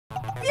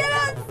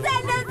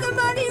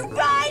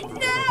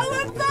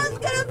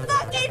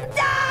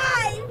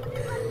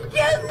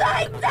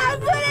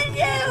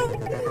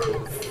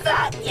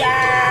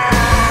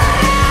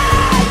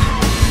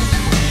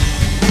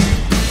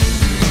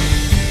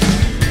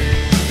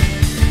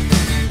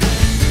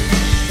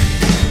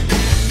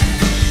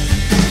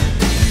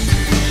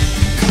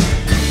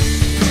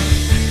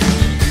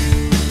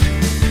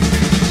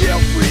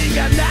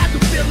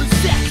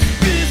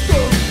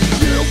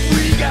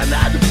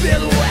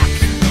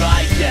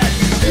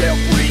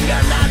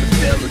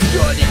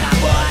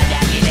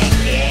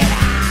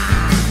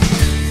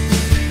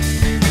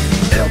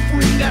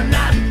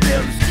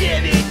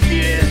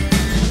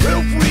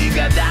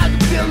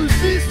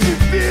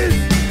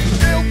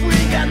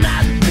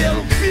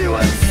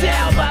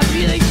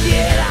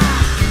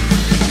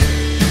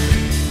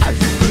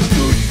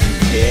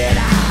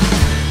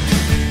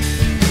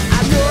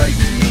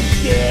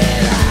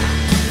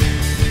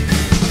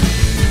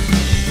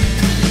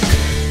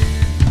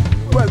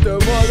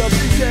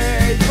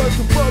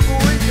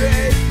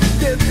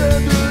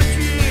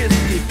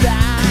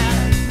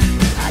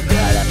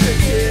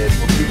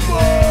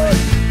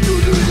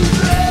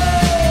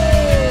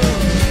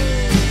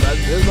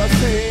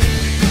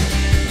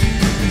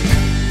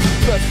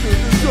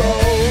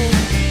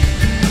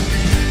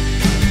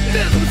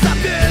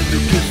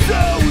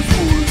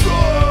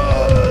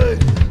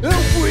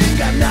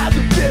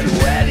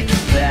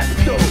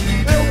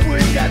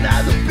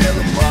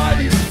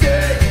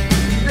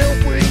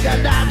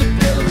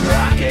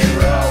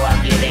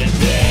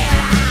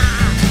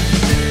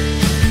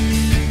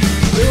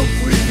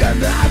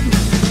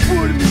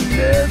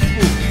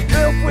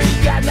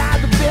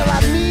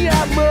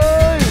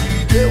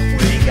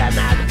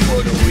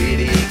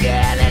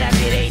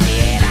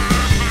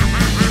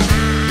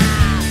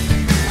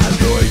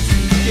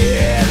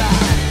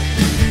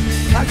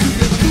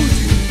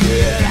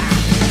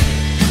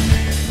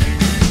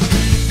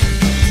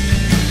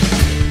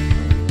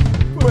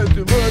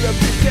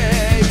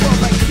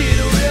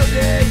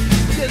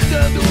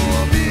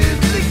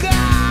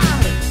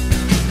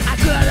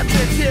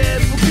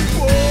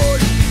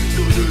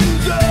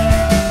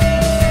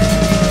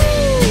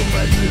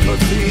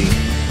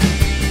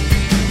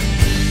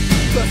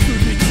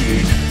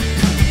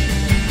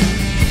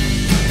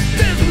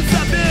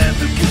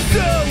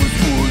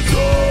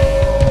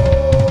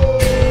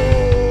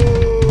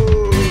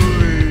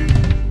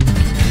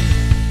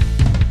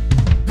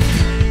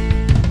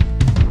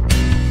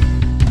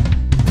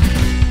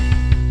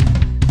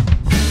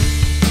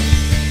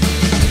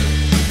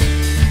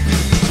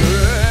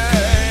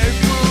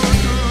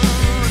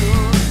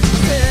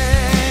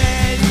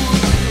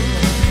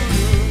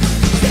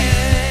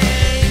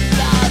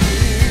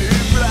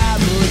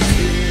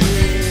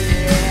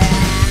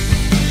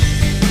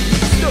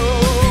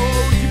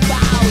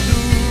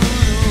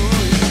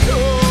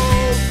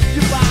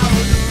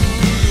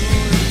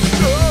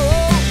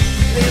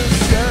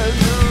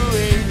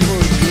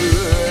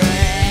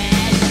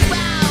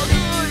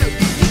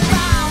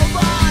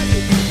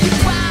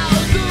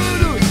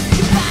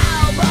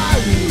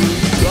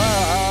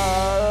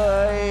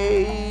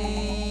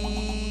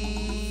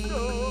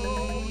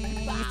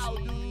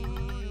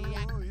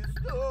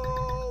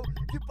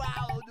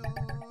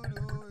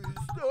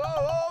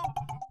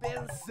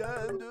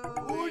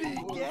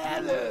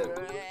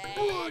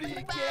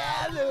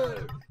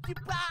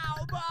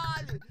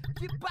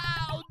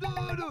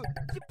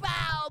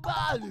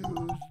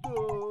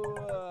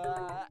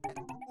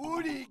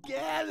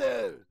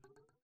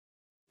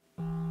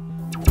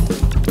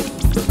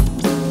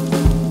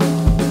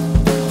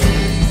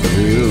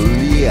Eu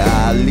li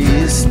a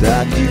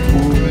lista que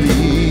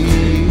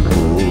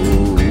publicou,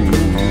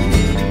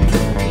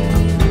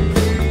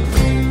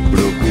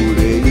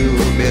 procurei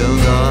o meu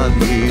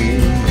nome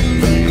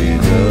e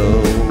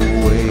não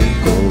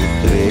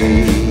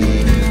encontrei.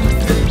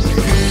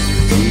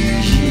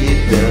 Fingi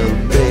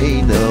também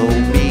não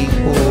me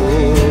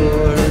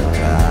importar,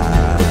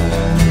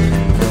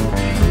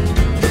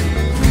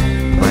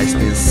 mas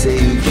pensei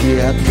o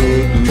dia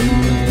todo.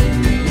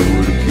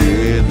 Por que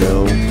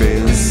não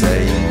pensa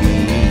em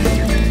mim?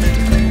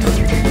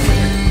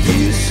 Que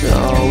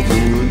sol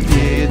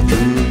bonito,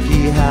 que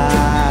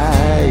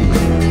raio,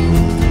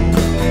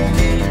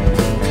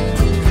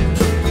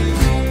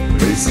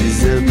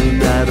 precisando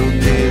dar um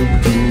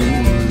tempo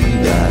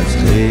das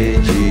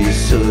redes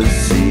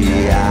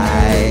sociais.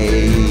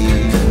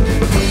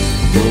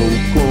 Vou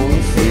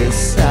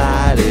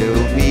confessar, eu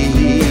me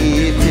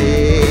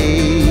irritei,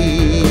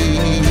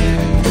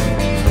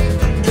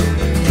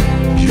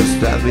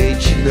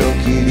 justamente não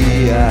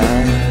queria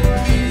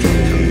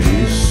ver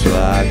isso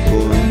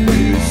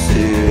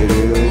acontecer.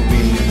 Eu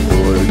me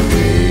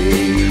importei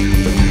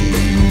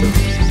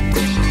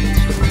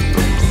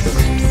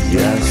e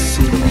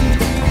assim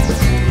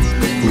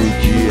o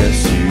dia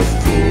se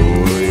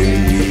foi,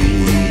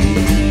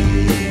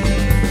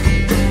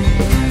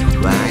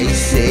 mas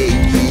sei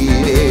que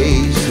irei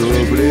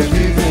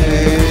sobreviver.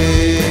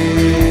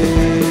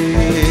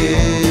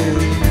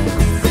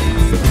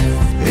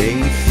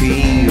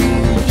 Enfim, o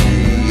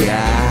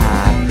dia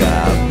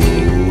acabou.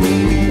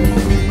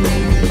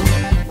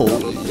 Oh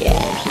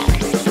yeah!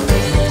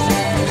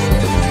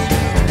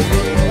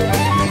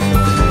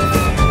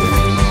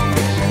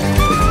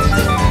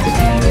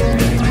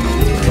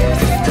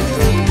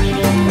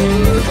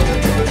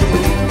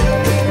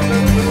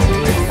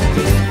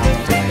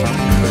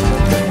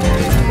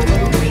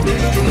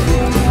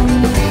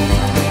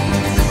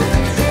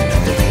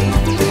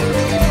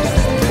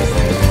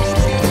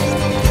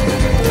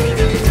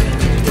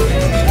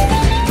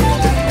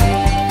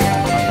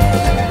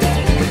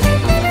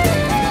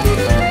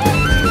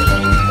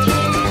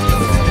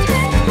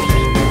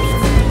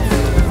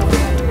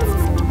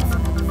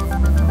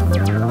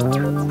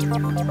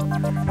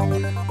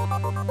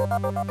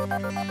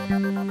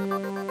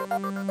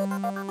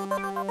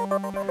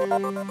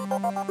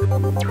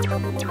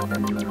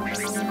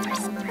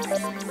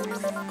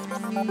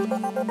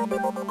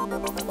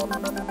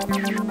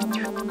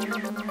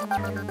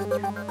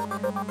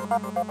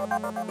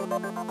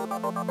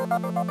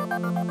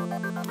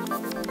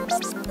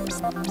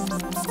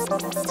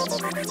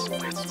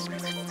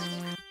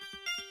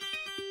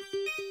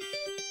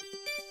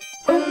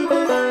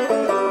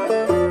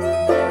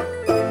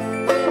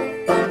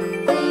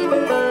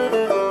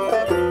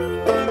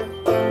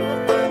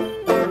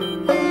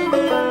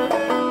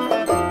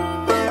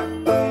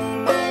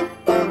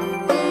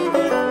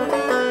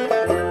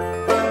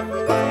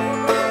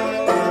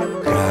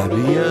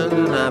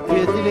 Caminhando na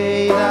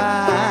pedreira,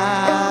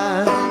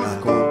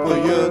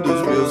 acompanhando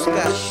os meus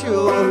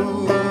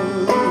cachorros,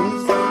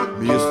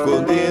 me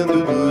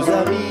escondendo dos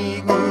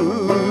amigos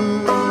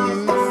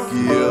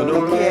que eu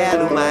não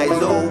quero mais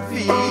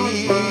ouvir.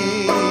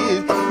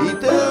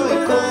 Então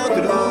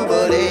encontro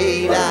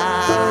Moreira,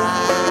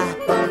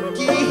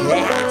 que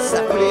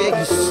resta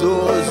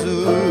preguiçoso.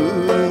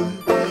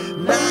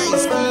 Na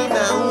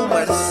esquina o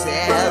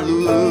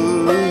Marcelo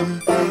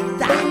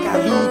tá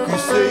caduco e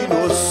sem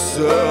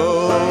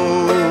noção.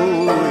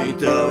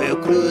 Então eu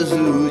cruzo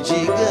o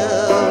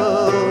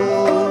Digão,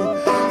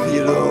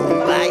 virou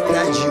um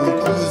baita de um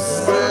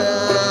cuzão.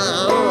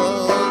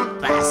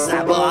 Passa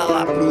a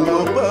bola pro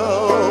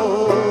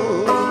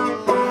Lobão,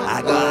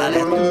 agora é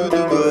tudo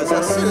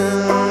gozação.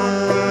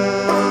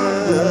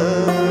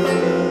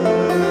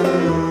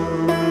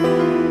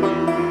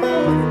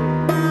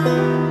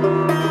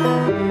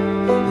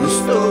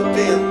 Estou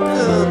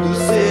tentando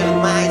ser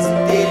mais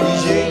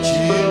inteligente,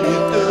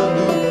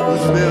 imitando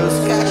os meus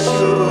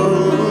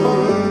cachorros.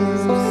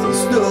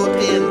 Estou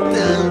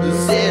tentando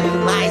ser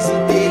mais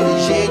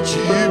inteligente,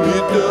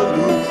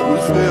 imitando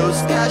os meus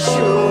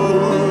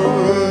cachorros.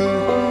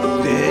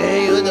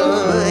 Tenho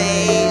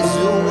dois,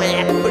 um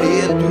é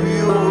preto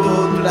e o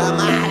outro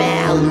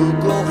amarelo,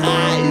 com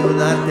raio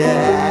na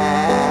testa.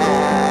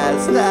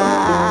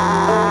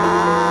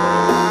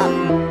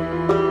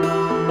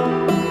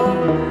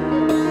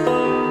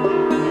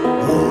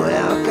 Um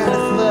é o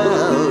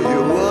carvão e o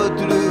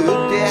outro o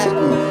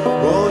teco,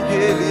 onde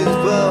eles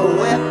vão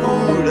é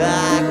pura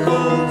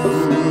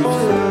confusão.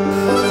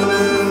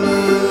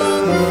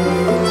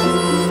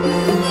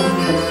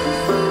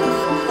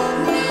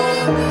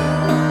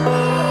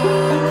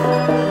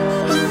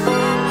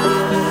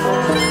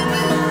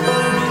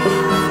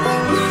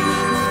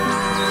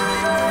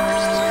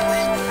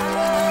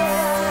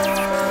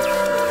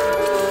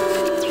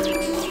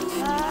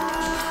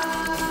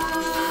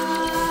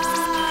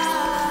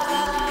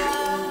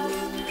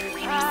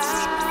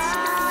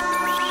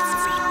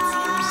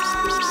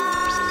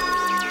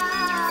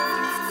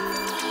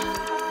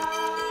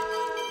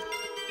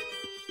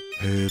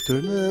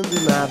 Retornando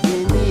na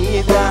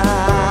avenida,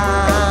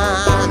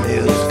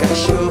 meus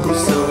cachorros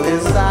são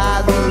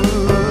lesados.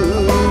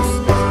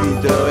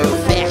 Então eu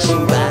fecho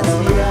um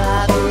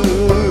baseado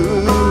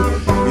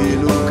e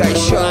no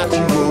caixote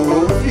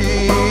vou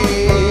ouvir.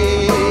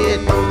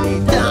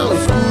 Então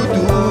escuto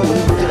um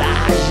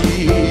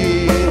traje,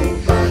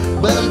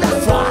 banda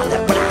foda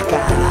pra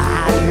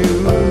caralho.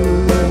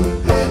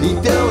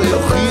 Então eu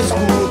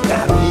risco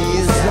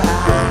camisa,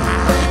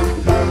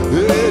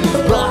 eles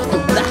botam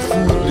pra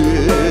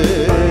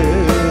fuder.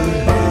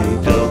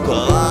 Então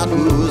coloco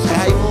os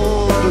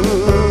Raimundos,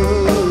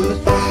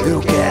 eu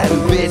quero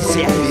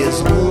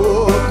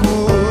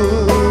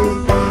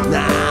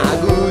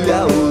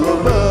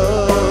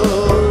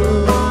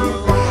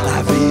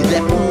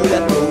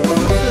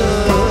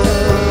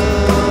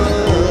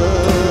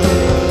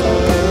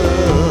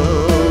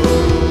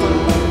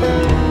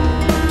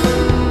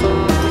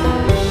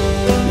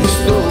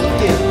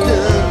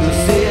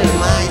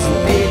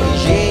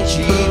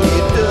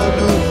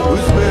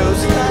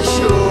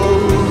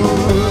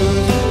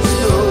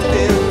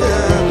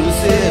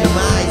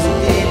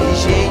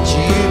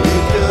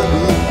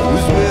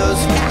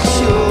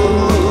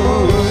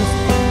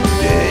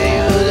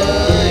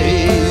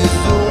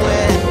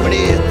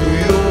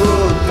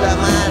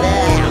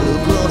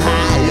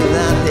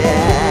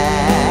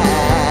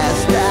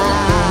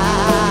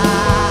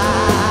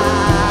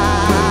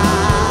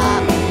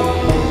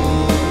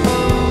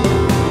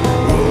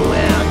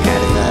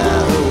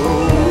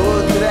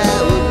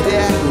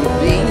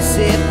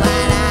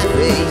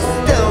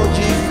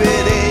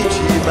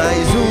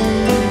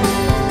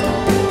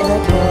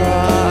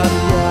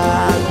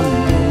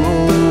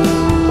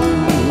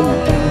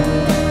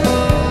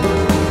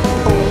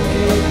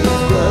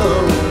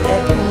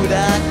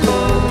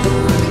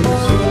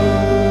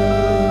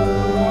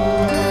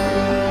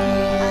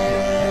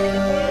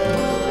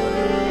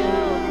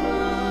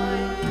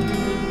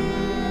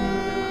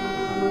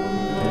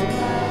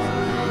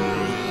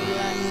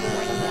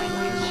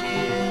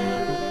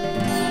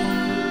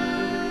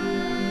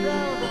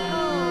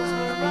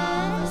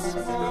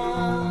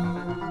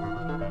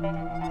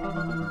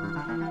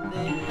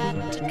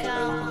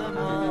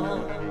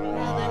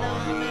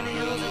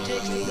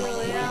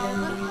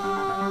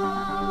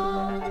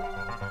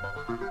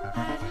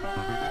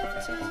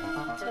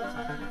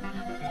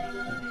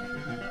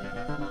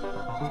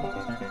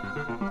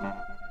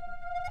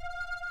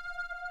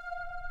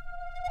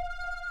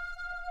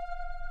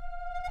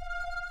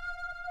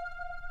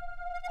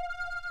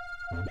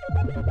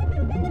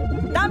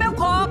Dá meu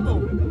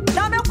copo!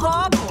 Dá meu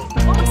copo!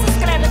 Como que se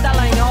escreve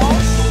Dalagnoll?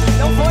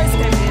 Eu vou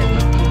escrever.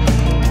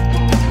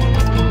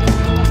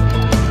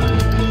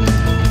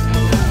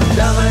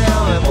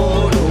 Dalagnoll é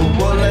Moro,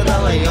 Moro é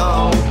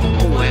Dalagnoll.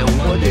 Um é um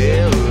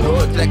modelo,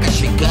 outro é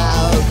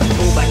cachecol.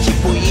 Um bate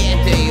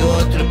punheta e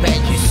outro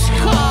pede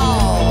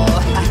escol.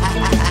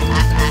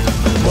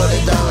 Moro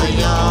é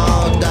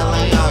Dalagnoll,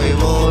 Dalagnoll e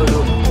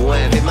Moro. Um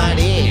é Ave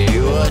Maria e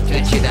o outro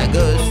é tira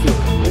gosto.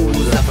 Um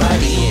usa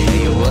farinha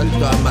e o outro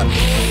toma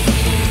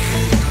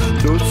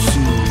doce.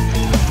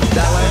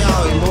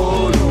 Dalagnoll e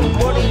Moro,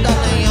 Moro e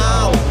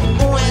Dalagnoll.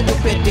 Um é do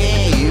PT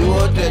e o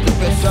outro é do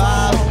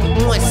pessoal.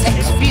 Um é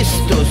Sex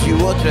Pistols e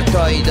o outro é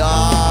Toy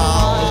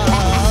Doll.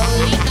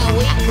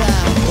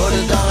 Moro e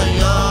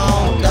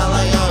Dalagnoll,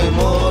 Dalagnoll e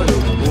Moro.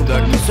 Um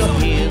dorme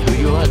sorrindo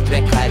e o outro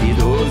é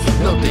caridoso.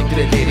 Não tem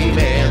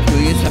entretenimento,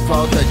 isso é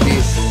falta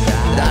de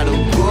dar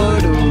um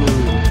couro.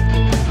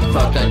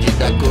 Falta de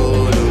dar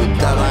couro.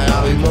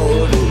 Dalagnoll e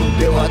Moro,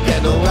 deu até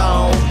no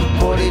gol.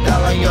 Moro e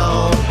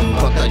Dalagnoll,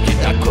 falta de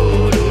dar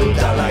couro.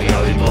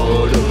 Dalagnoll e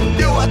Moro,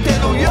 deu até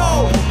no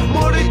yo.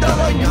 Moro e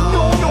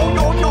Dalagnoll, no,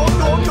 no, no,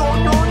 no, no,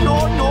 no,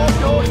 no,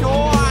 no,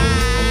 no.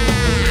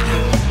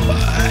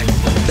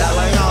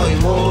 Dalagnoll e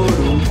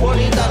Moro, Moro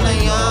e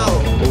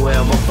Dalagnoll. Um é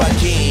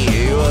almofadinha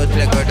e o outro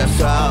é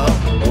guarda-sol.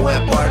 Um é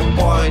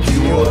PowerPoint e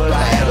o outro é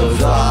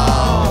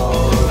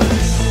aerosol.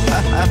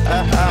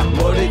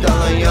 Moro e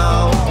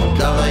Dalagnoll,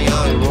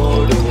 Dalagnoll e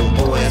Moro.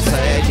 Um é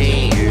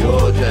Saiyajin e o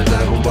outro é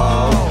Dragon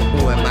Ball.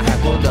 Um é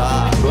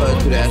maracujá, o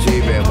outro é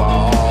si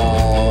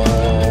bemol.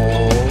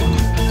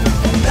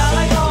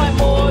 Dalagnoll é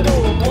Moro,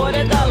 Moro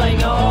é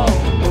Dalagnoll.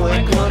 Um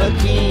é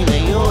cloroquina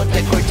e o outro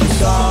é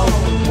cortisol.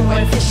 Um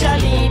é ficha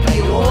limpa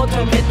e o outro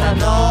é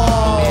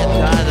metanol.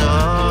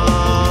 Metanol.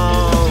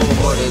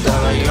 Moro e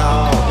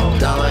Dalagnoll,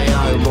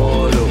 Dalagnoll e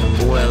Moro.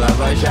 Um é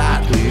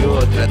lava-jato e o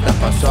outro é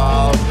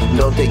tapa-sol.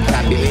 Não tem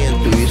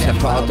cabimento, isso é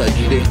falta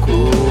de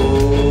decoro.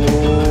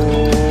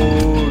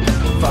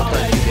 Falta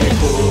de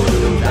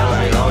decoro.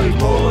 Dalagnoll e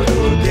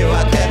Moro, deu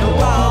até no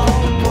gol.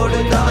 Moro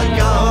e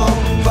Dalagnoll,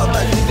 falta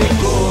de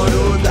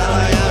decoro.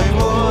 Dalagnoll e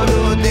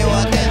Moro, deu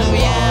até no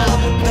gol.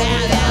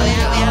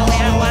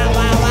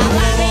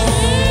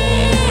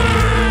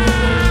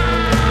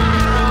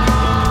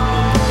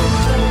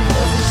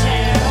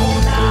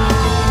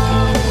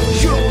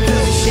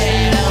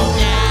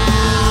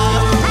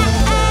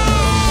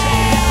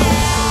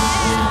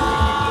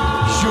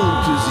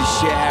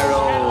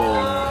 Cheryl!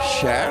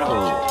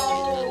 Cheryl!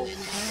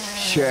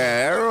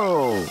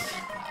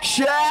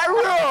 Cheryl!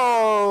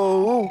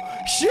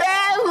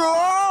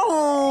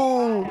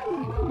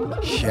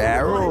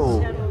 Cheryl!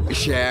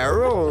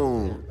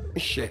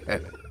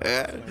 Cheryl!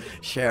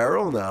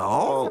 Cheryl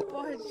não!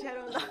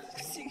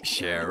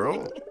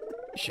 Cheryl?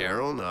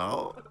 Cheryl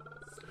não!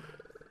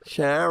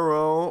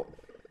 Cheryl!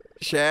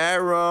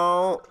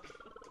 Cheryl!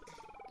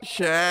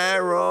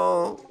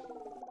 Cheryl!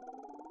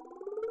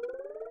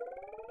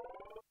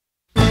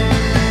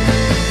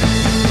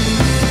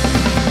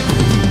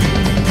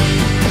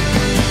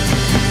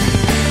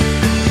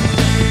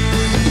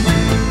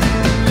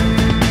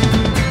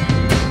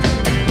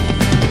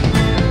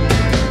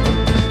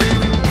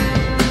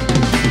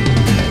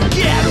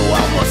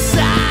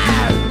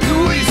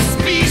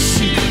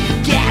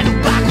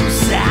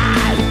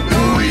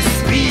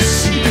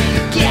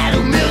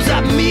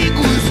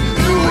 Amigos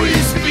no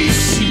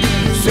Spich,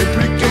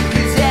 sempre que eu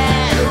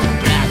quiser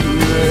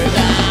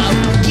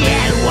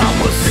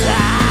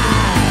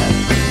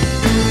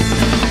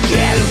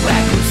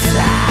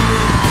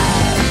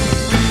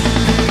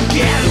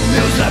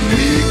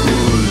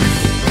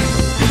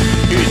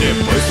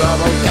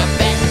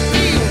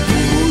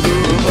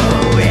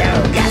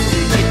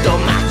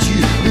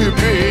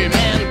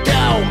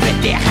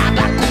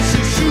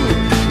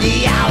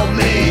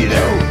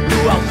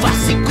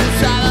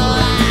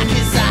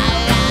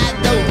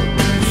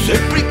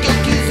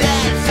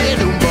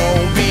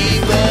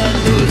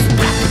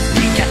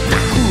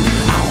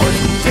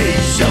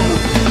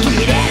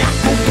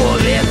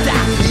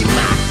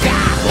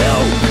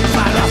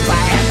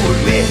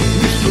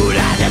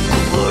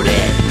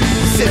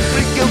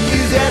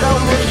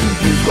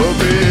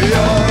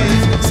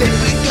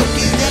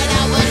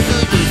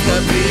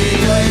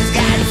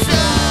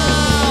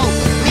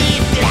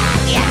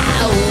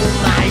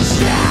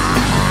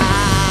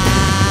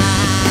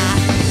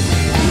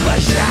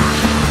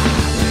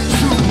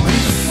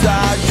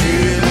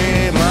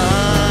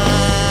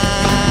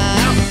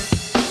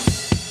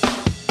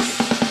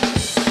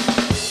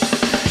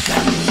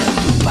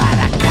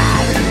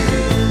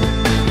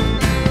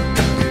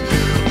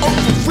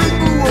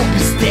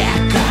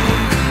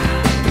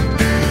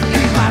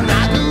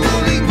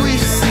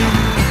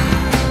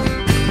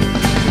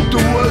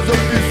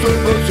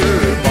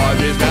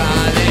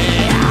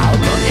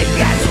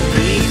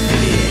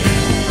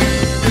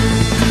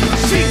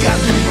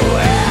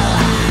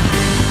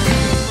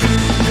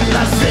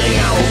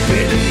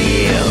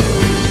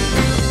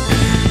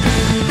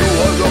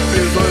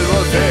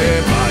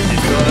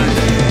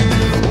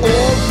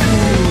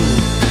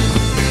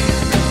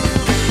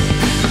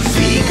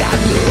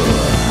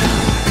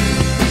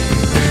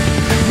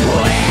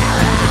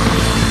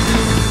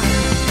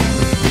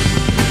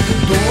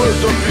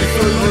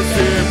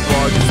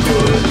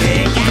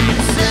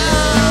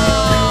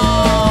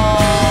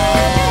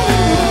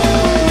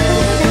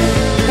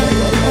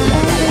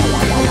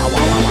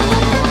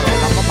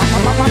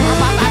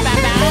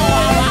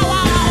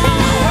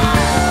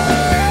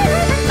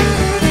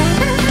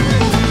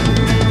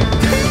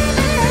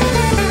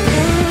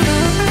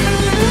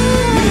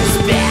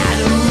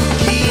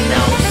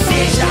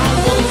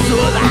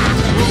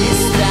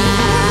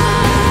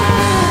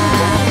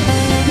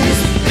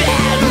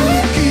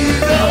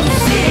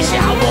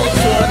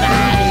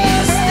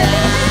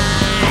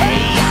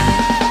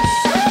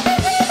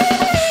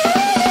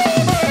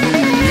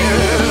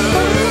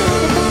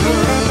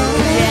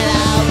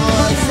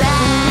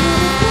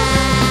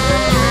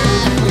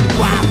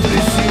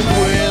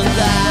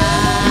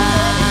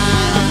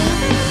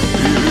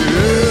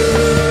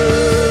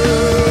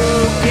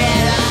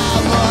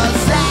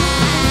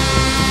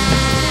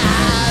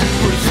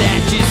por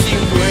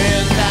 7,50.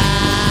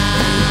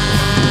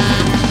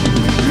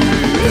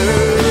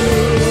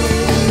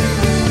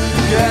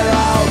 Quero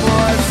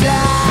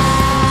almoçar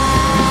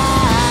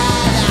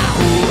na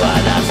Rua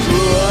das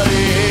Flores.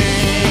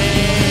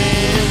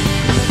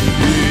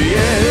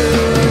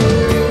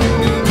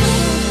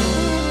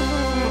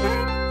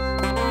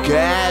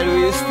 Quero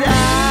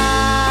estar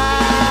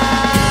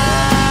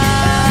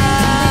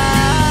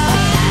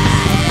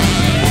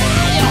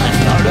no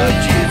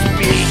restaurante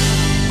Spich.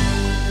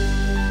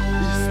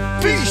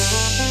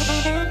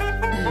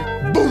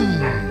 Bum!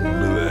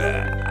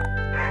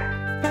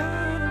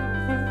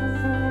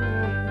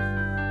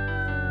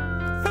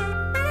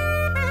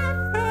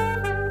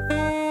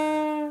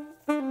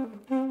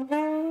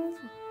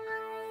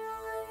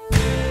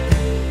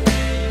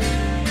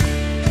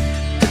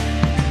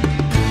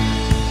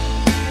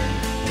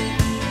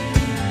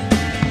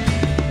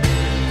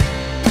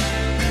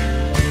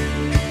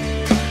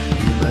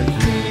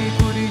 Imagine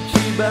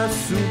Curitiba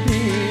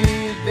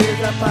subir,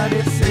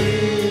 desaparecer.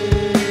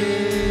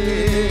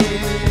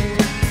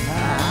 A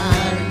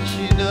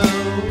arte não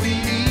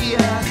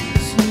iria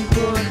se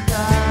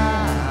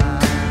importar.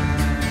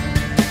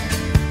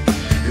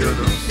 Eu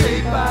não sei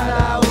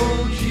para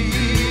onde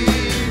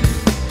ir,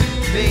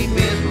 nem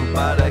mesmo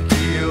para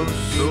que eu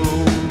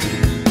sou.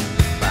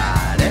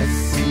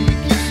 Parece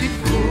que se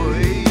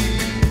foi,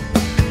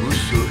 o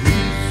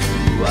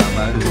sorriso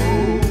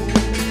amargou.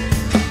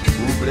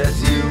 O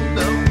Brasil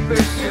não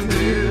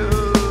percebeu.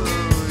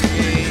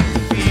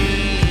 Enfim,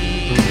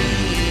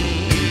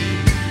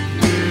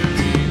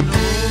 terminou.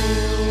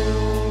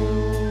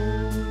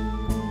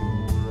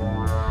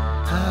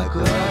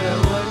 Agora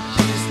o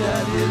artista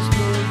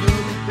desnudo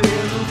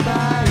pelo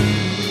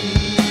país.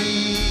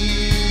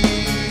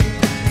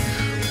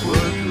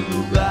 Quanto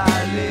lugar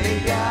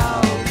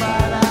legal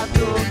para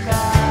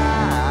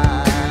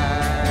tocar.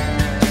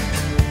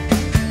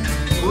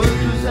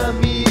 Quantos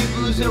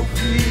amigos eu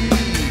fiz,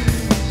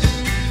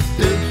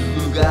 tantos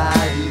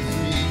lugares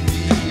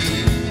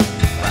vivi.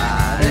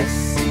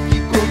 Parece que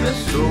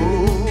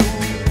começou,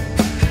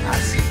 a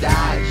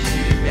cidade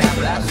me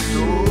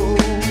abraçou.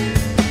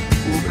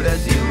 O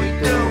Brasil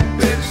então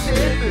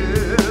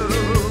percebeu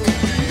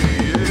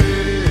que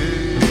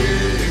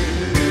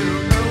eu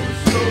não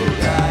sou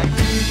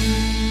daqui.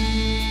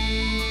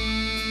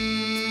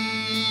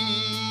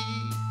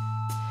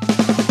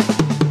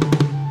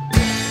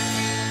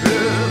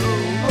 Eu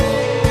vou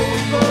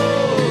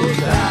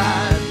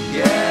voltar,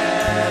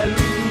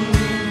 quero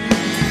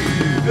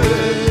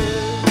viver,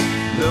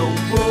 não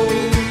vou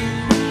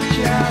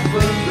te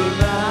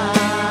abandonar.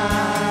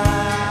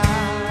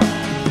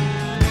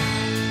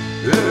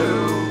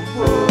 Eu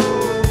vou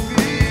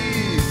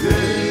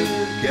viver,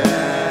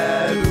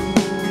 quero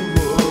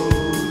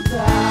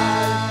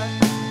voltar,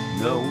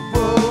 não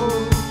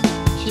vou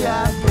te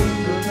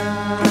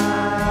abandonar.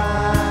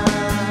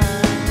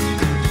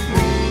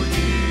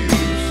 Mude o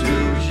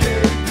seu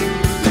jeito,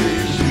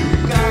 deixe o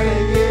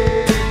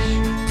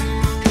caranguejo.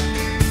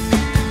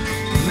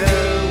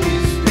 Não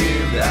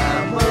estenda a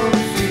mão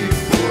se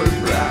for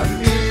pra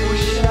me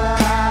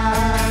puxar.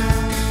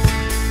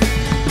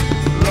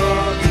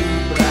 Logo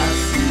pra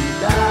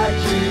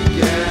cidade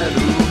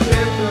quero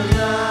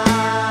retornar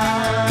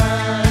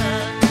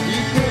e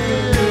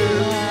cantar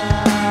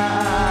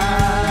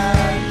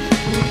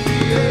o que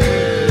eu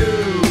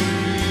vi.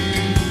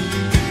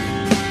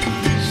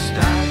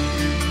 Está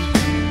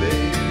tudo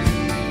bem,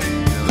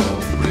 não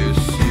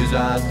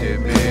precisa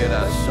temer a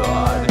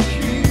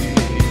sorte.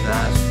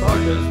 Nas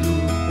portas do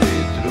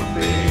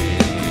Petropen,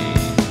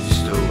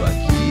 estou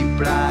aqui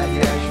pra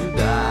lhe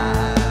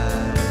ajudar.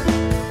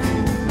 O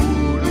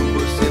muro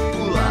você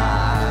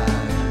pular,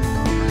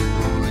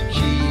 o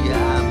dia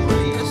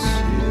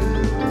amanheceu,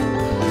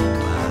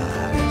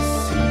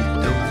 parece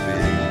tão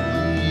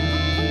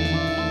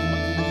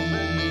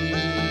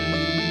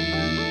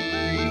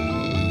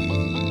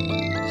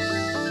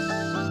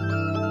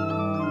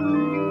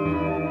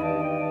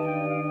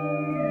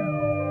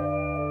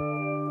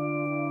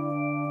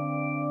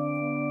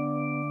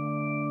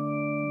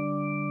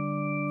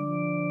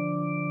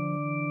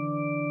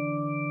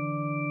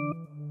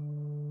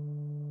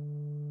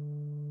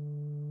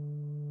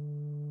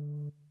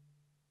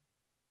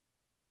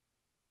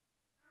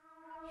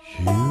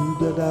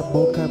Gilda da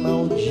Boca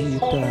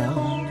Maldita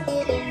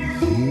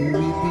viu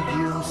e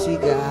pediu um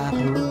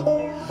cigarro.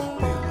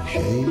 Pelo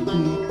jeito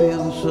e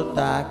pelo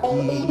sotaque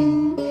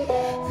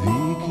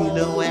vi que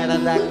não era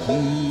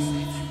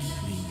daqui.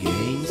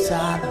 Ninguém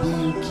sabe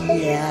o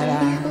que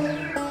era,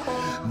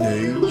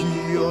 nem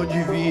de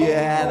onde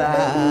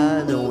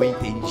viera. Não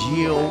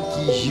entendiam o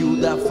que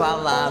Gilda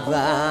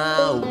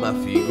falava, uma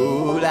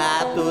figura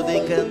toda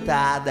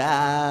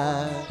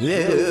encantada.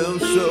 Eu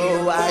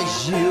sou a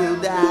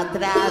Gilda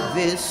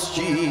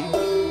travesti,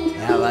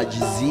 ela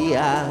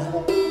dizia,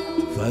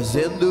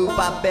 fazendo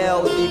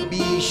papel de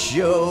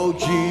bicho ou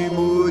de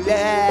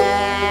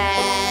mulher.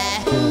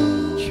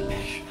 Te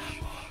beijo na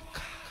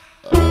boca.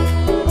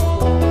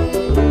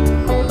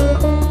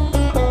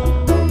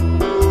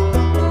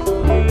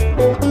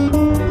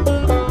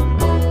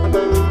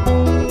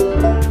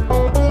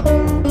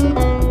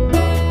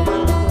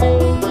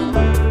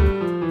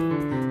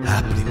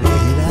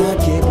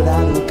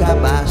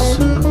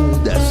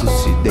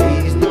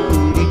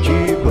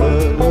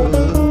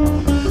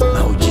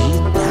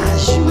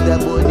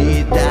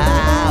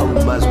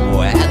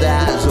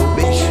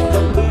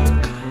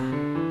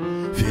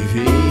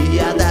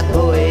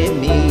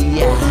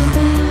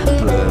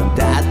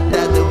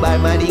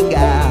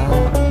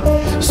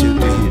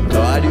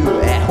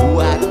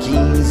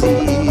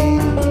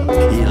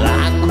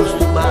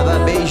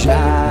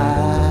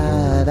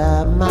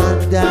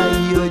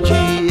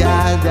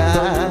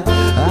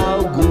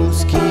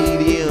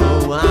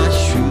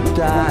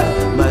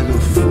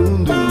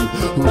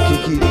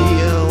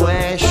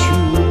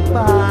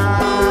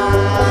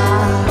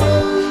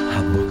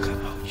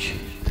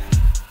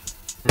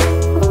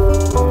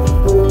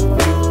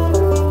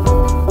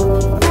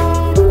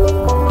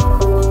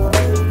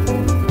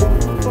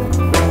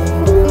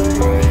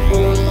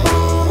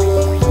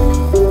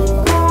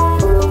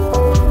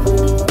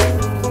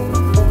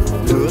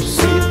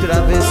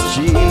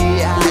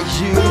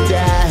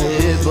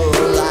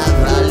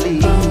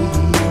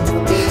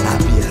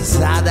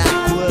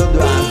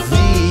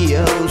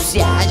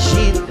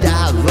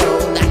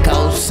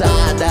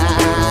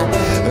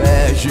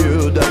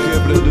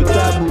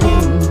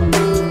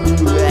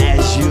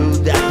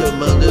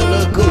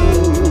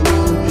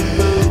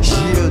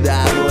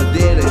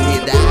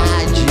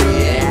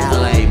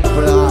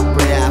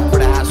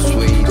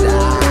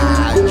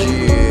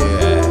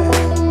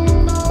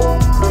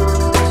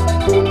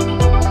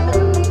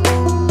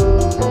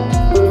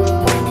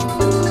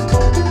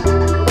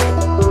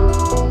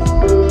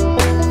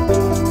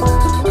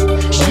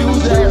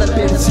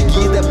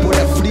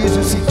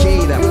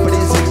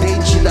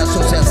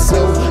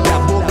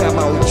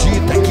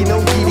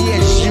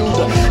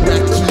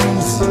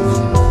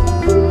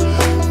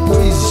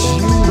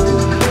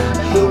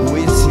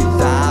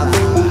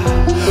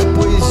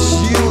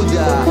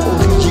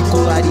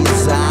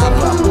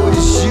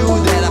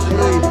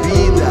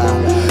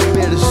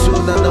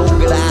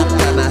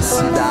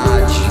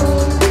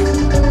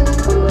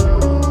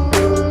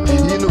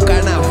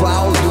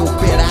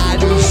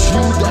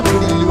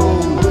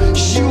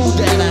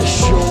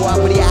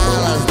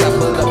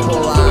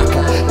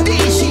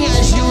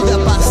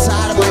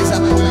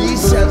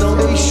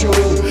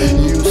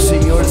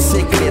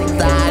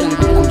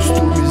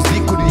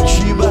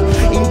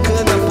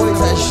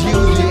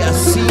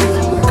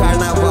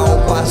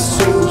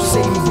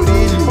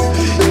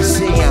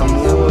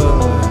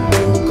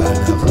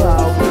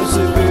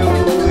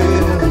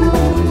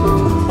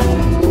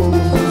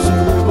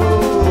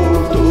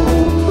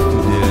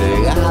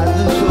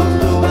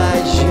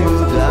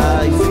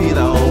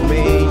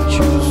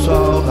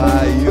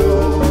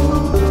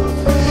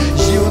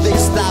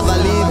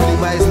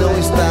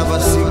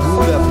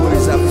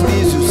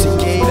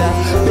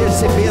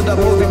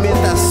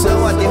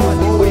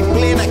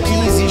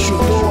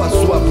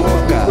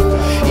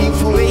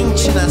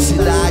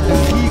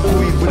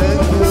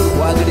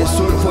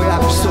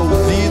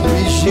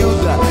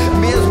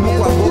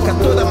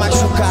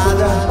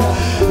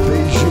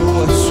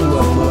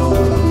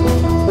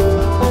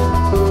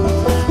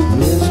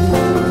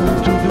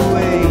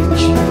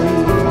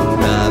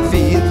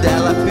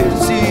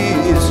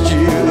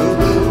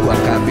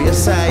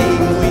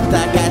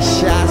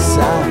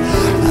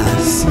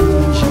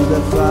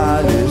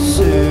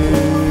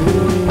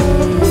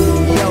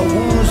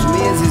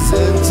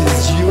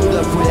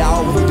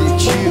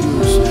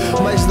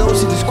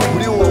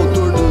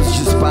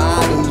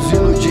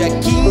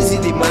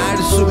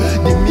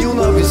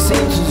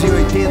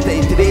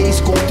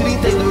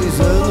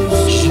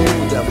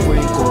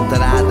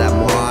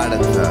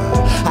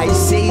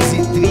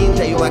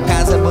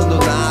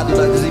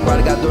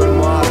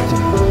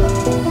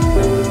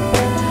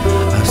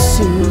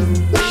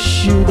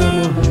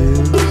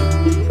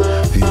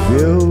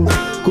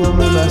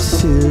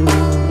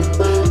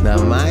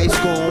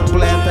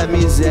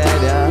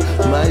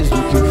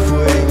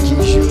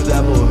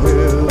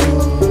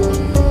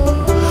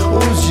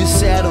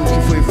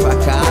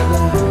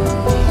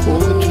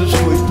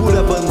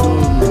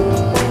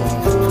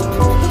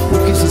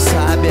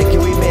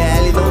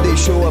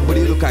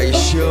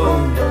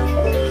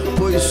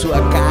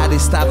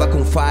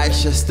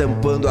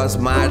 estampando as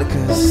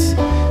marcas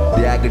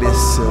de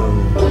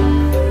agressão.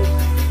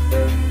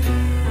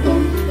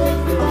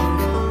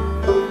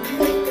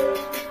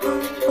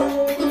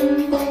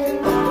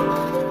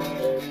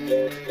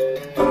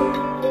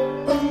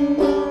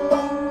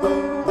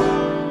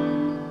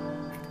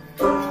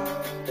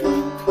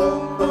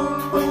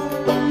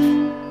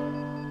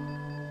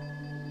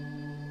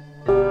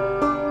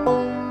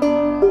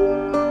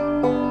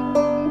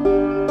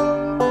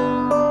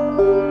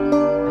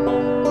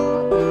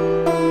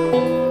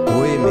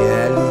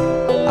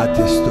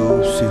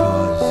 Atestou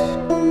cirrose.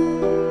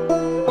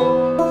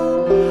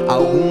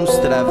 Alguns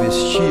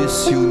travestis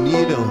se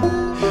uniram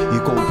e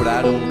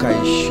compraram um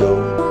caixão.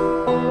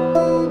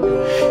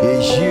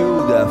 E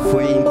Gilda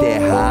foi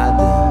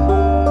enterrada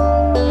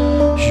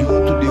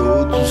junto de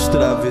outros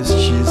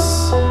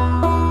travestis.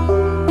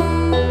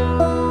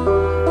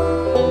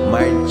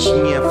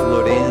 Martinha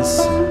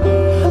Florença,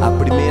 a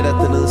primeira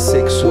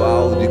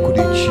transexual de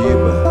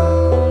Curitiba.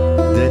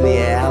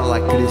 Daniela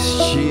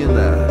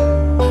Cristina,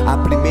 a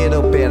primeira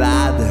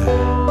operada.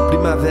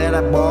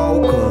 Primavera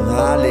Balcão,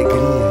 a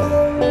alegria.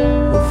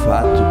 O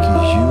fato que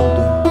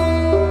Gilda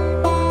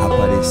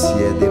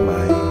aparecia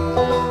demais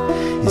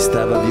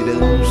estava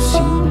virando um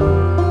símbolo.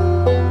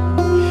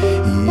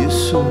 E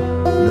isso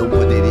não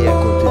poderia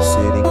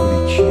acontecer em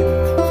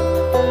Curitiba.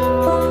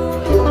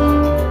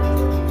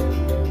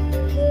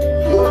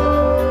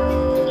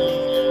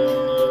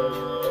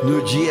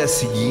 No dia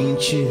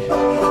seguinte,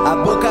 a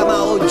Boca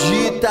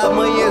Maldita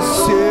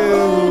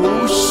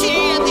amanheceu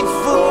cheia de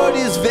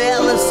flores,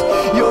 velas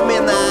e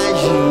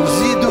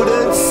homenagens. E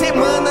durante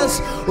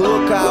semanas, o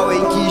local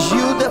em que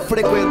Gilda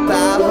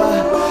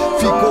frequentava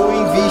ficou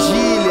em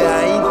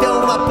vigília.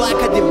 Então uma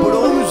placa de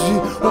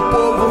bronze o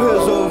povo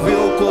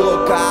resolveu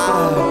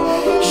colocar: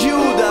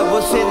 Gilda,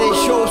 você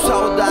deixou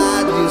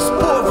saudades,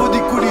 povo de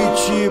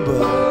Curitiba.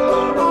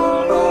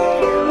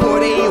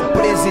 Porém, o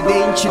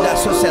presidente da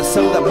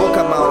Associação da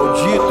Boca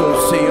Maldita,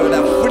 o senhor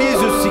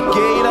Afrísio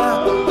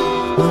Siqueira,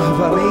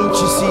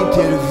 novamente se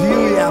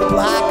interviu e a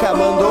placa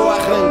mandou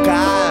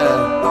arrancar.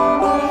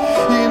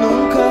 E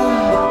nunca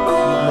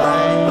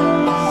mais.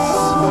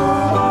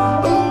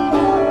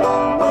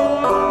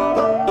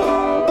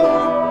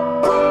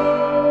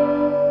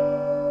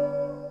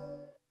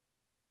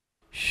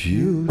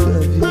 Gilda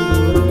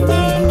virou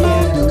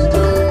enredo,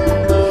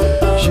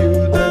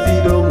 Gilda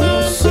virou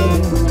um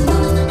símbolo,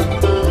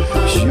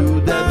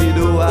 Gilda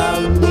virou a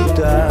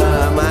luta,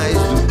 mais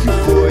do que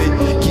foi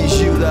que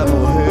Gilda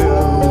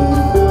morreu.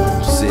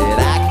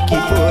 Será que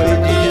foi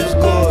de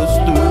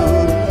desgosto?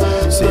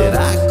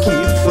 Será que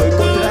foi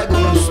contra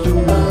gosto?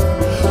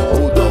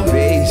 Ou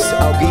talvez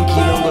alguém que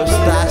não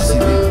gostasse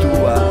de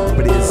tua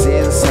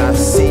presença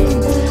assim?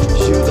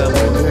 Gilda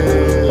morreu.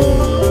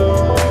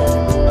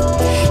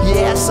 E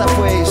essa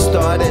foi a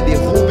história de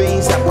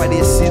Rubens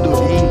Aparecido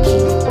Link,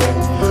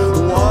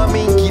 um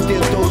homem que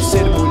tentou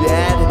ser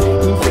mulher,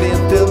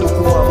 enfrentando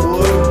com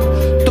amor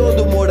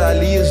todo o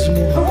moralismo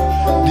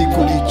de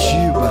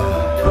Curitiba.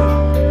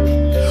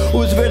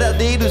 Os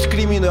verdadeiros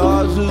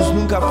criminosos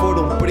nunca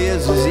foram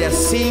presos e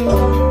assim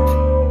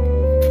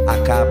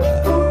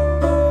acaba.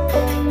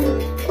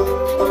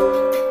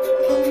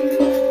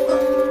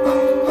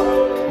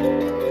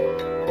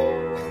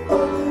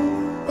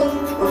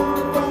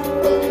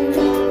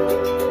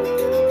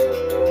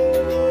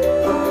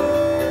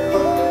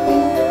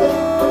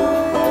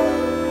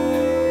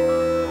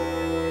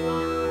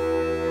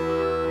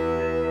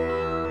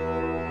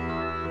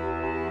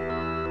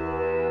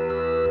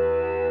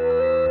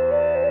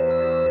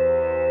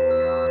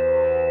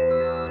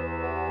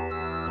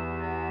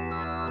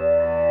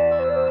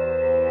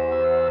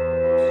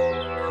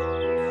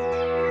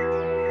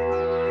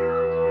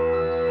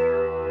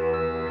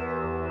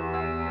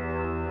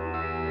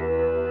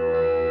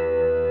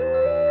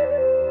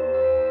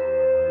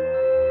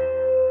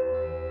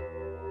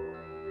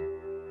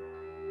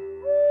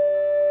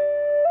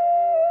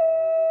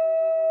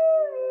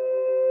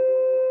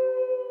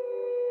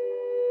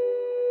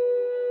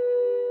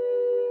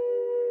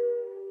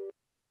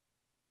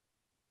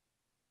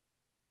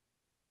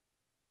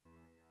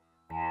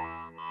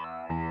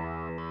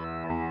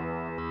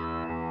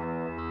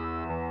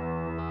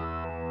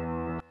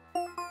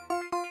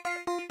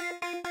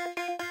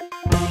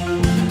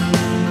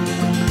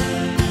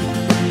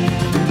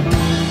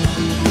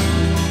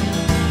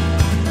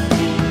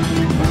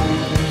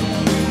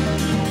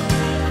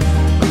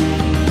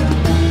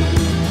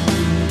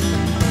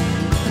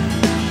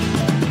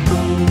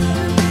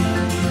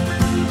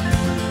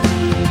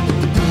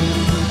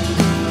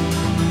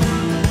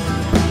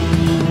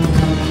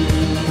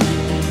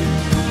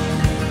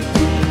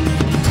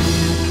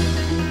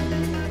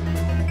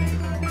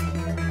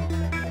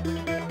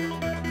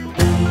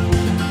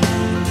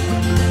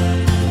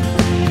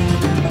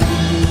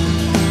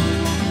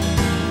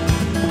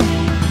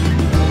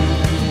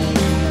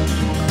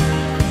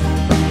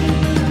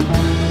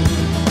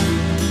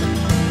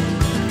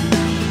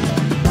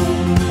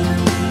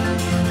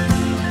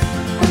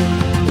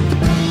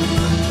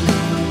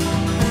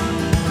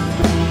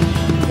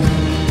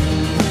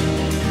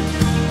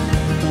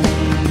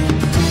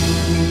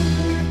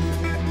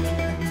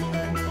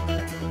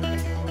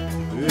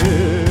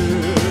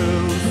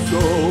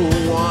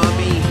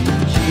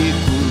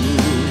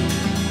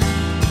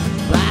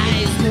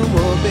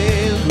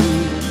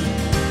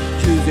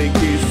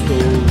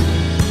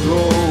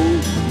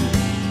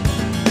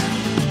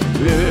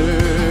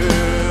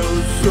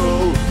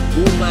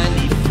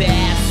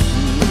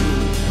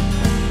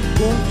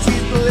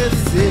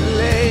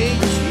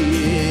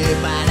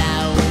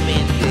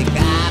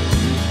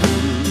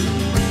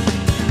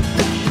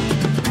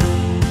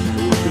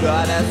 por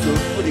horas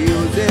sofri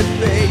os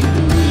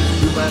efeitos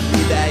de uma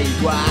vida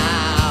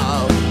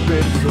igual,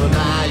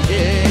 personagem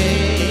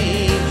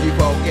de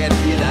qualquer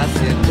vida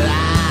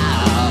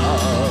central.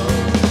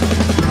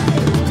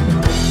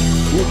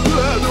 O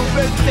plano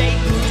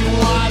perfeito de um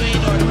homem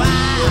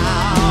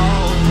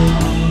normal,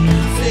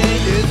 sem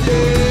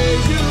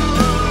desejos,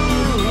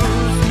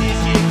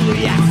 ridículo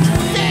e aceito.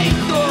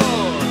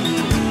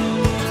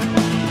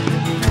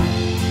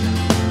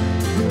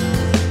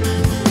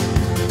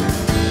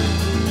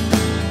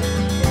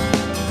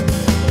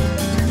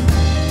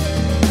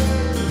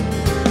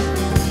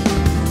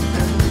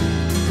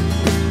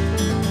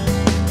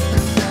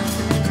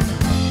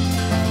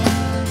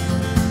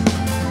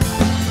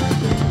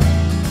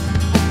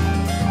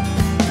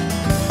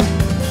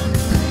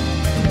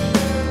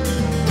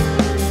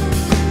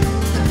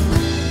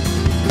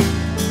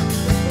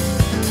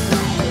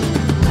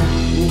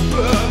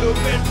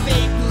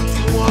 Perfeito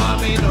de um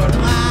homem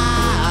normal,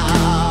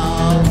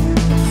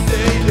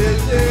 sem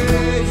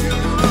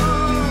desejos,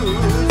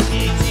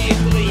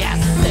 ridículo e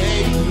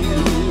aceito.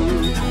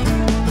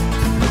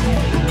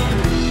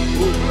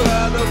 O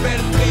plano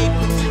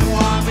perfeito de um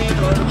homem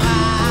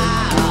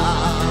normal,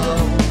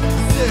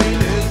 sem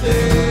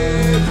desejos,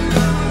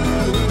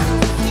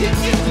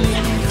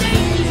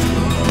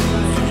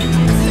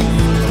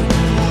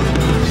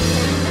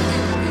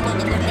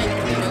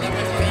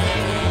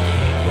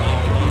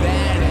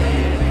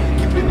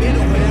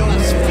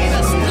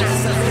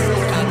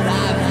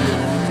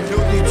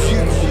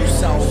 ridículo e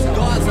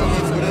saudosa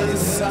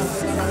lembrança,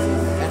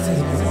 essas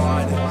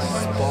memórias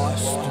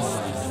postos.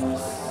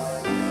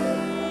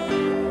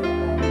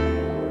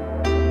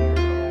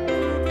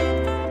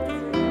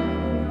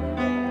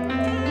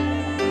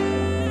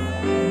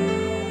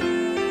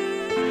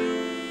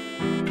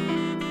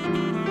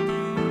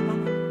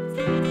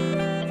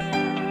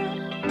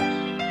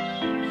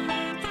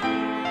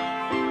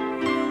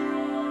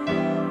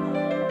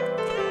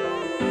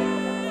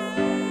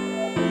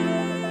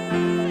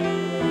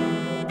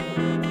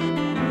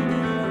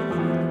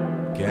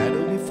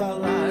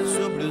 Falar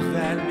sobre os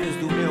vermes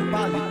do meu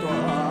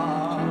paletó,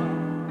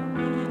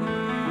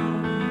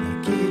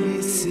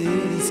 aqueles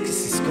seres que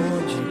se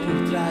escondem por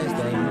trás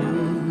da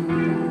luz.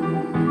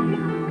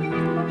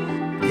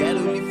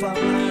 Quero lhe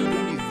falar do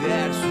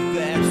universo,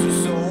 verso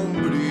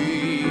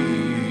sombrio,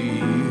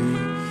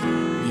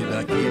 e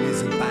daqueles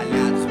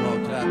empalhados,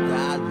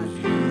 maltratados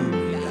e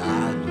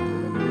humilhados.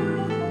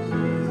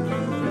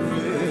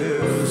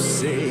 Eu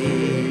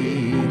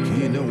sei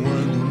que não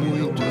ando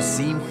muito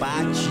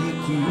simpático,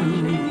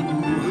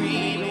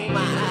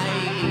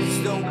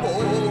 tão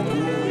pouco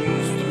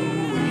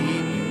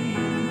instruído.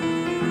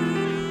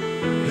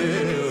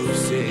 Eu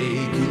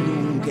sei que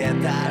nunca é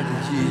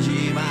tarde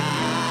demais,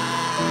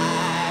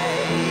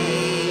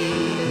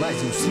 mas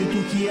eu sinto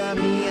que a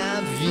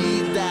minha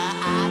vida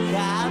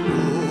acabou,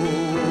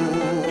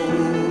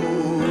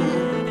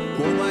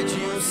 como a de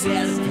um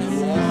certo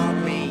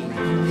homem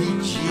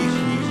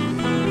ridículo.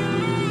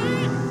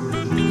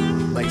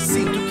 Mas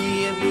sinto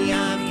que a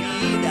minha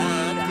vida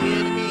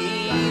terminou.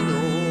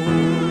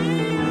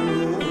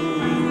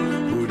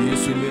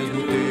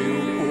 Mesmo tenho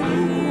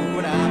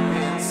pouco pra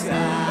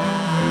pensar.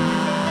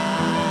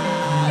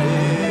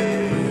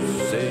 Eu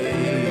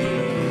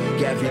sei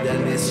que a vida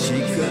neste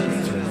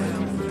canto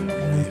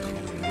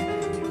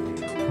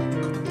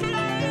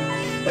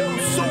eu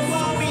sou um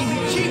homem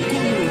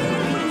ridículo,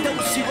 então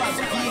sigo a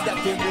vida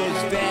com meus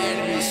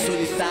vermes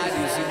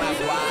solitários e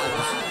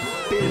magoados,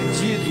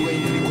 perdido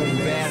entre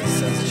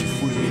conversas de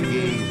furiosos.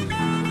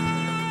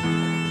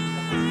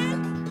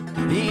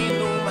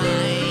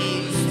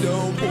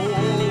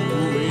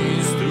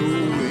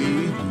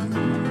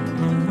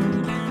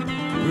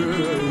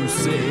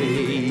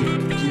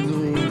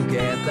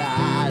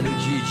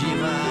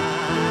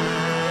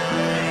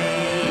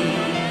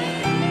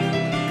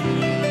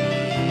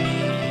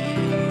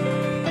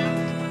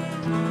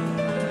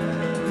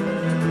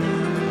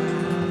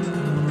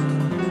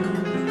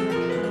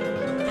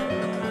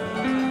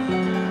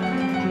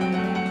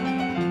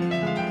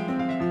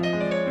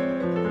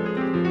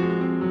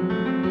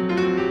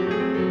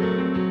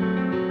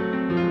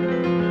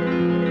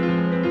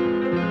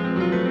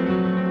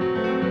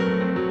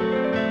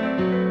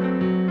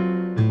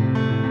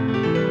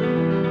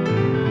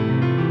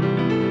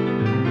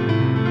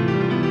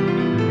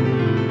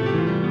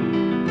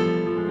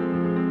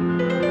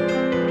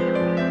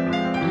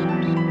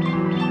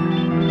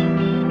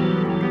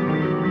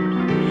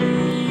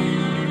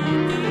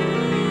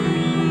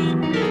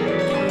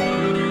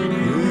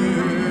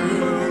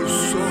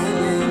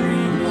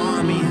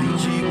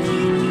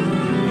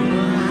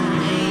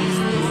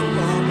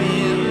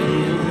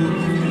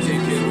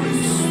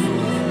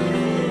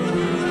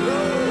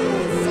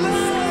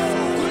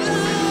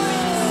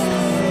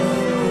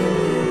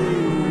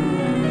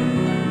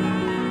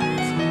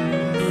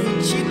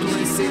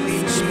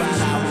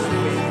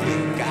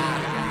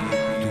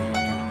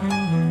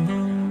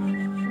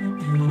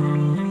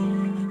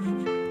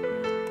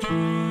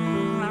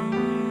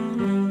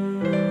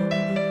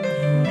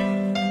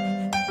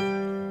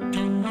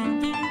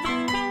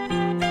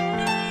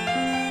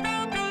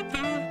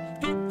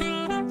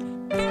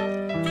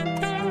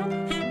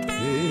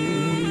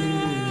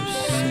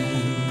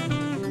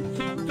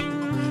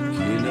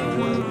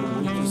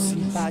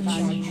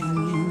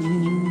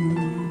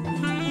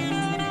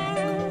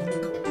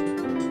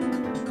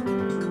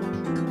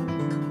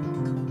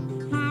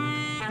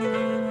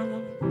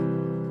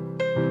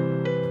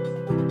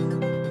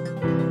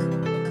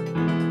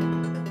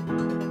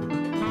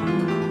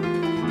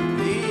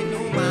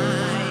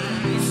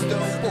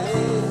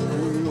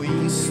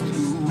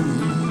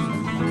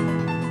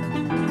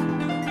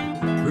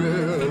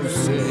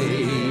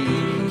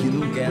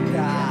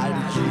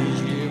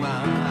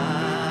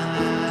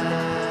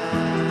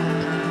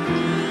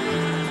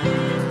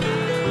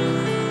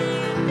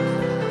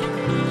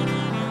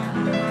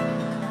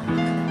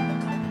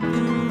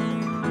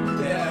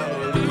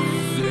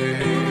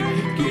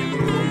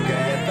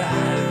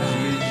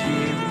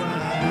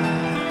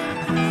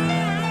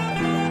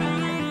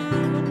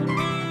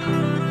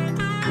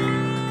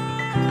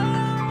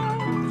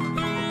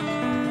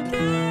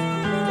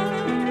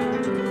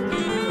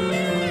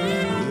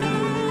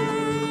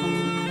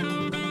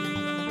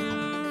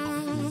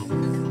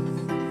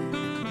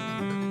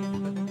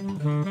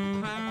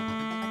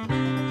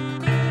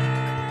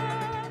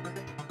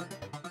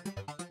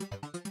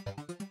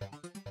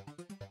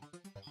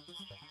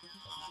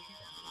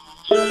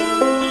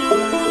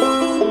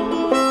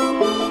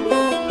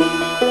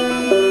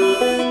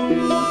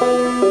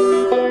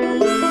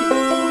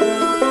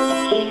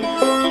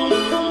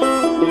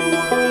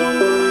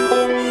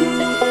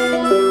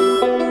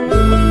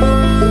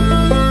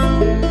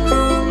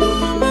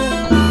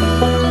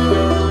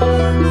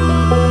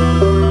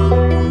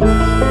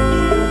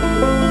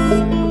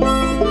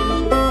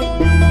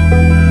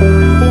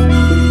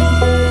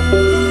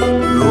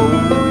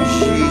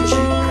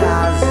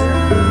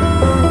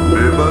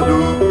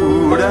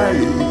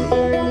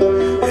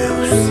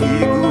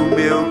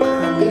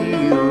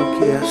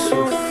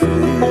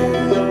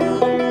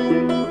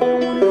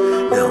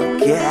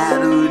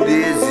 quero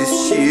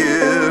desistir,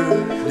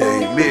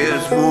 nem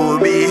mesmo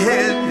me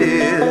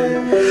render.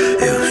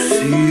 Eu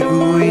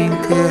sigo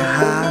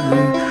enterrado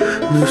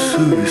no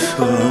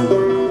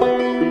subsolo.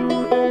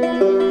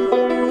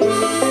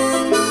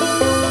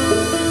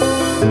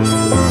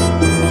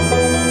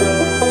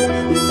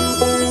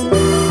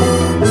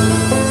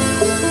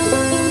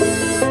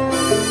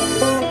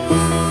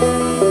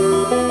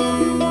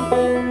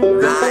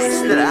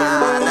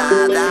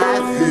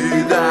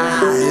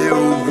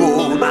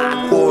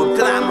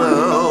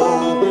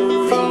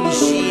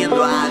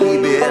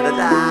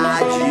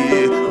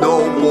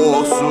 Não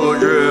posso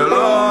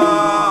gelosa,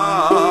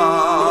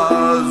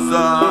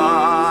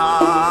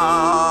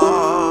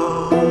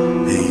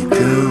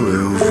 então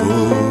eu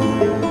vou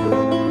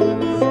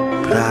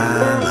pra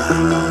lá,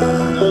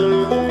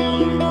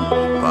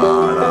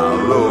 para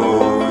longe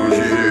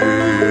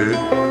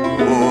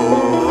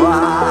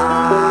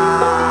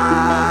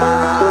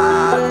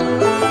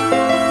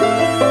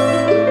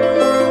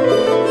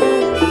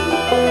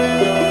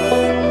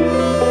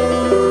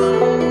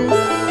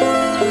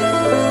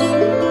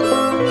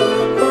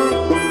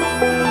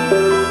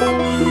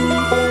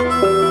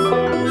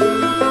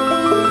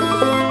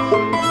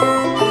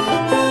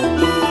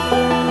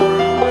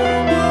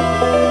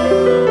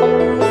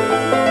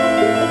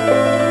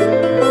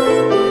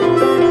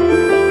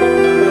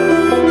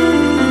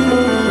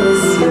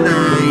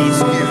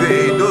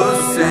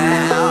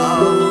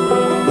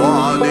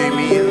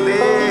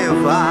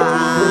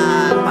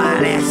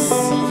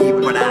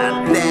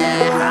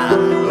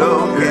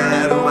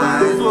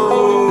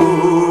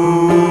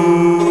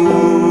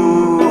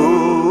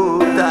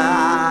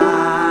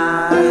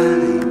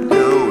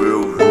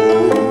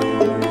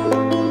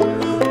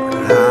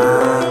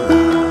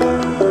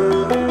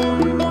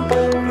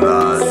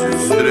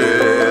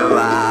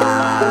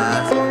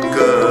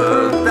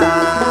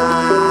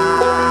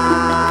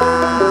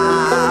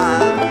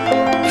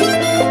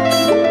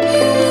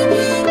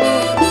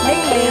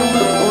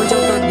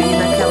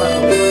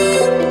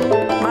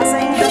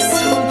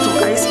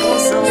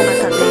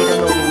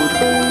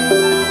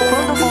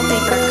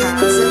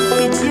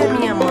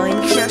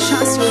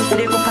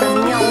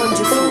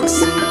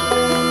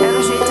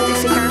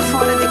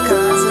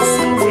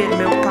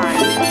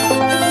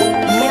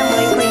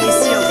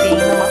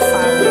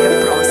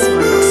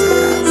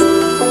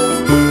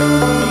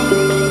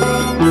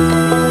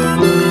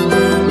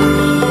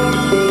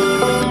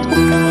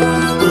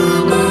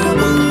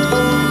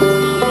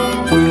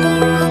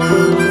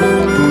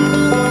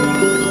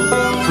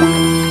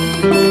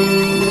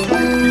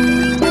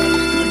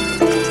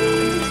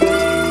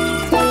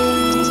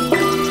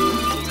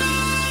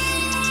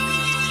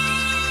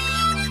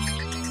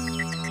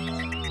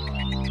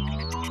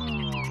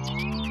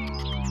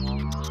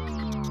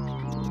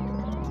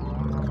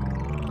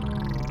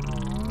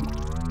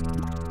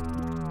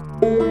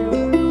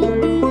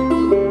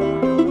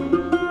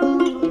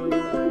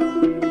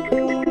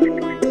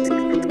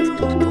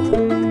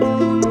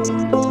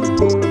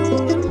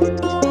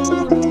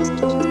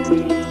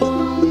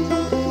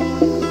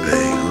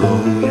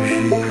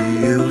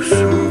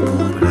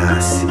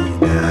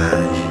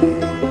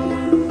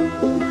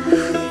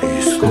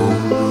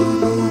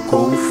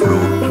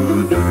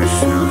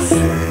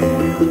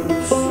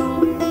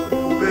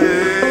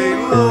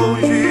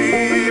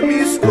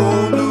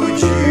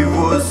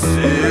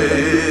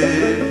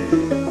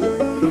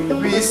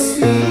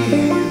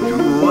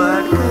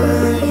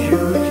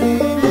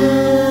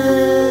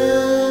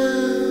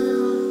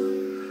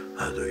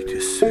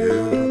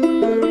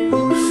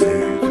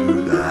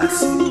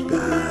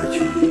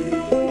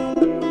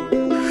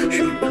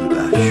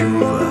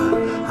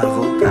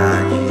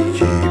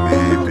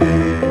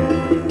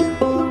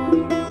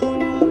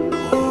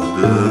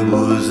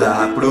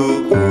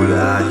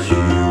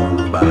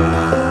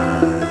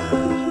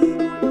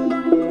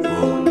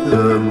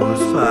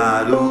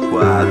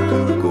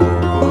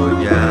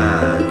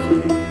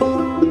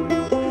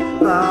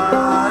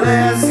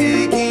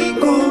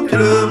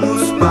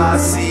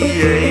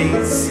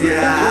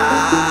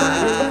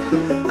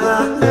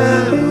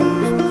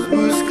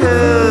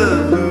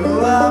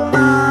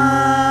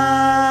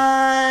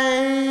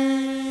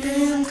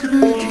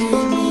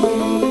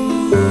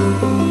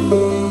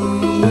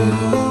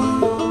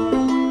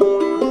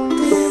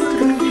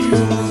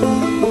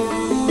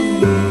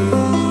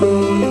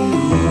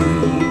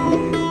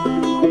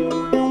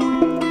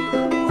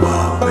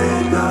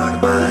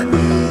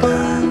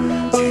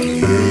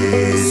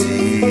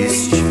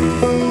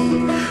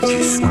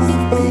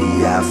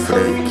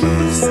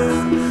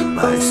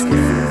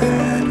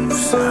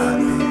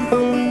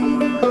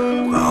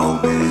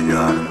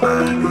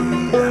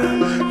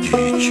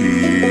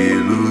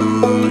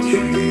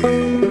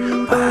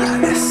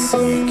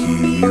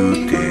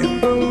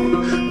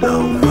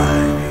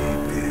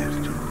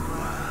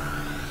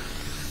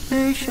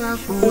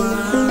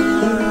voar.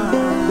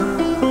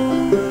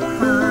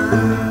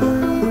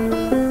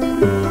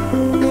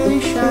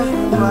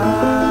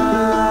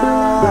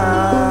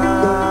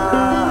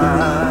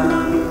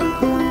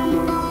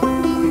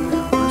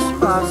 Os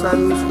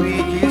pássaros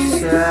me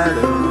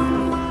disseram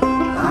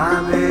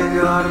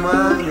melhor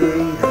maneira.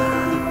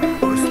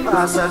 Os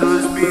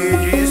pássaros me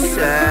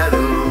disseram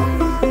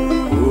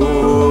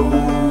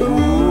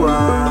como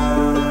voar.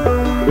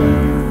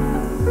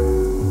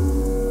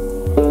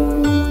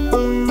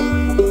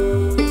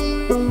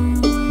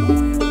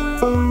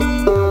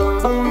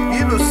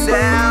 E no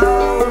céu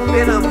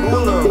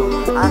perambulam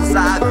as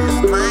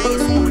aves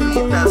mais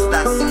bonitas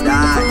da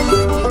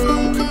cidade.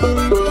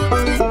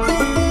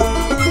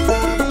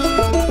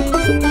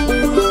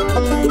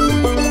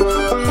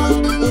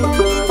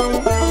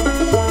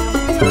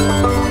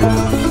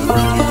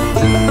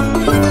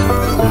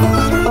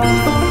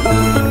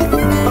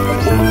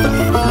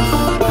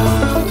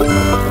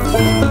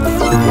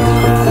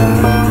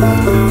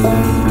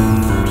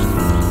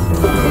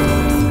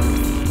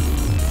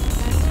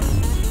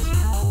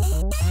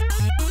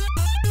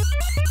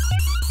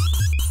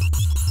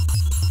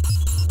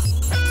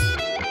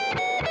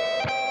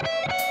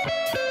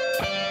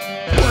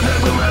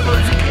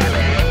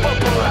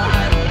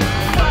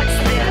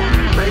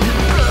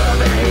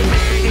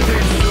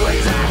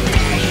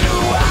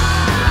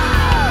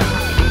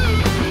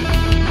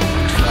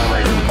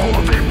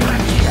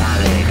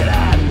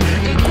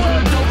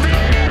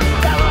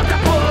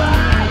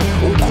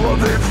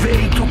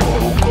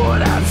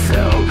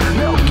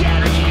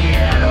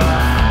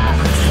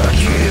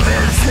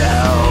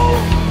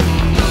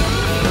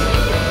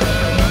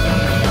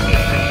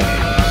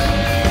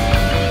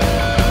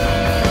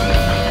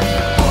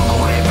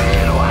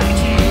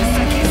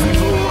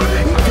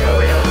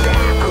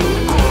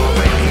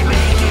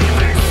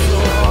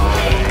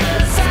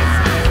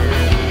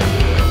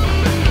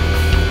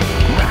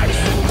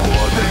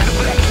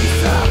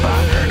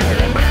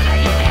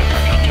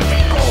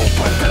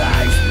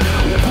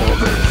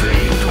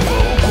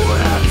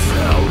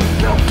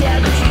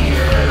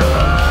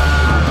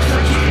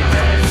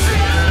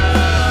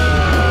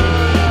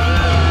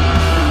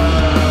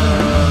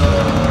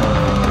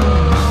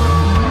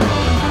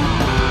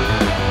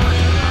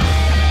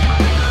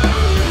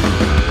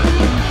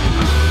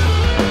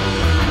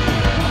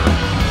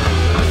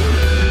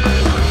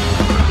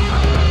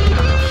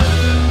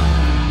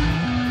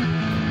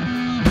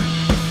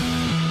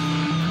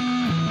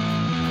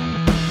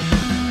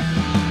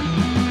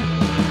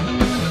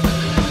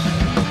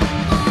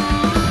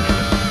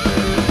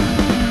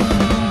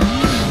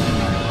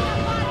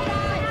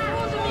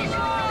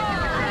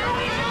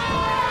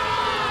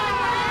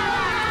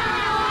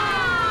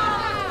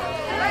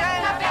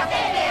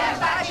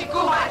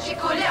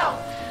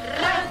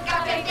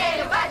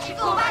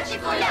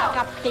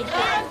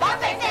 Ranca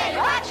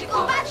pentelho, bate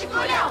com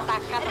culhão.